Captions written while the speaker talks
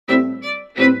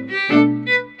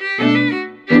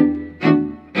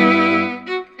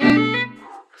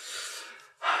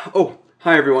Oh,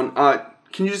 hi everyone.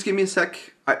 Can you just give me a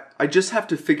sec? I just have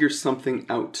to figure something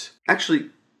out. Actually,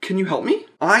 can you help me?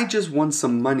 I just won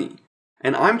some money,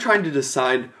 and I'm trying to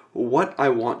decide what I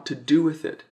want to do with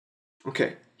it.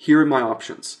 Okay, here are my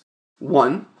options.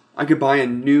 1, I could buy a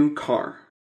new car.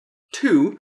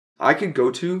 2, I could go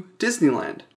to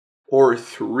Disneyland. Or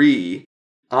 3,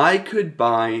 I could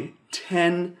buy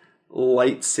 10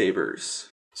 lightsabers.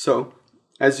 So,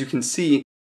 as you can see,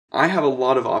 I have a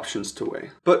lot of options to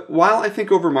weigh. But while I think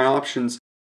over my options,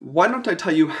 why don't I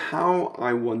tell you how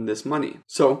I won this money?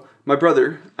 So, my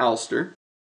brother, Alistair,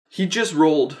 he just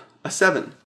rolled a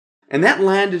 7. And that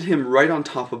landed him right on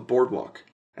top of Boardwalk.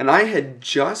 And I had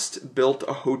just built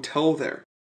a hotel there.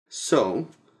 So,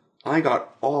 I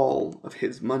got all of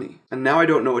his money. And now I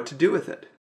don't know what to do with it.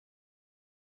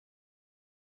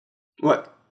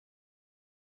 What?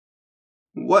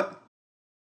 What?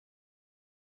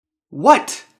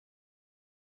 What?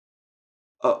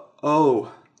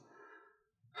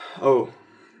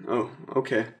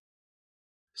 Okay.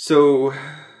 So,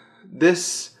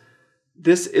 this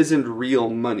isn't real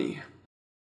money.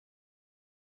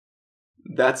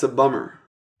 That's a bummer.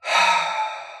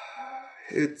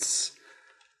 It's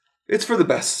for the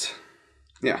best.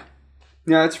 Yeah,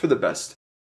 it's for the best.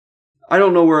 I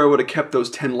don't know where I would have kept those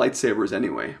 10 lightsabers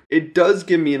anyway. It does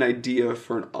give me an idea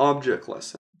for an object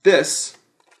lesson. This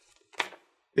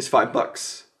is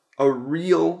 $5. A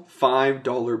real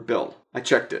 $5 bill. I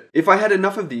checked it. If I had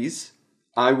enough of these,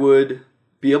 I would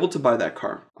be able to buy that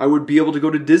car. I would be able to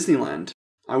go to Disneyland.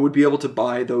 I would be able to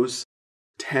buy those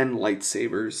 10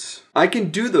 lightsabers. I can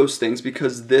do those things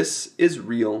because this is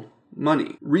real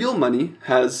money. Real money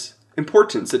has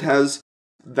importance. It has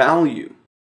value.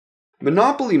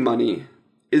 Monopoly money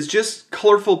is just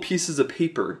colorful pieces of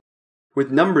paper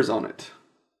with numbers on it.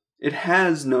 It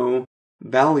has no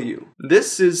value.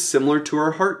 This is similar to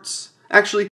our hearts.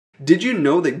 Actually, did you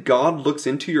know that God looks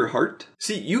into your heart?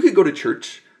 See, you could go to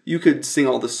church, you could sing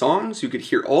all the songs, you could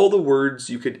hear all the words,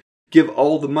 you could give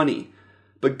all the money.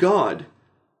 But God,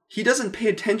 He doesn't pay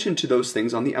attention to those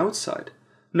things on the outside.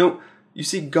 No, you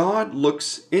see, God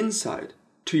looks inside,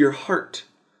 to your heart.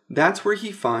 That's where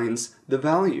He finds the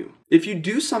value. If you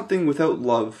do something without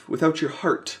love, without your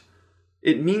heart,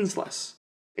 it means less.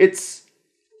 It's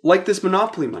like this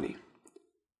Monopoly money,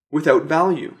 without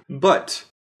value. But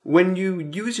when you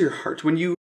use your heart, when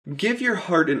you give your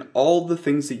heart in all the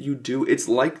things that you do, it's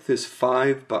like this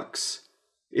 $5.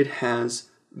 It has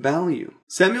value.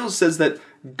 Samuel says that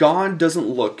God doesn't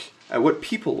look at what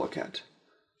people look at.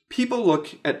 People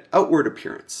look at outward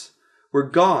appearance, where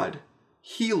God,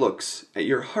 He looks at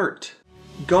your heart.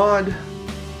 God,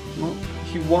 well,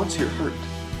 He wants your heart.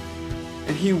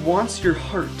 And He wants your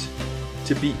heart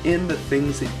to be in the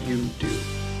things that you do.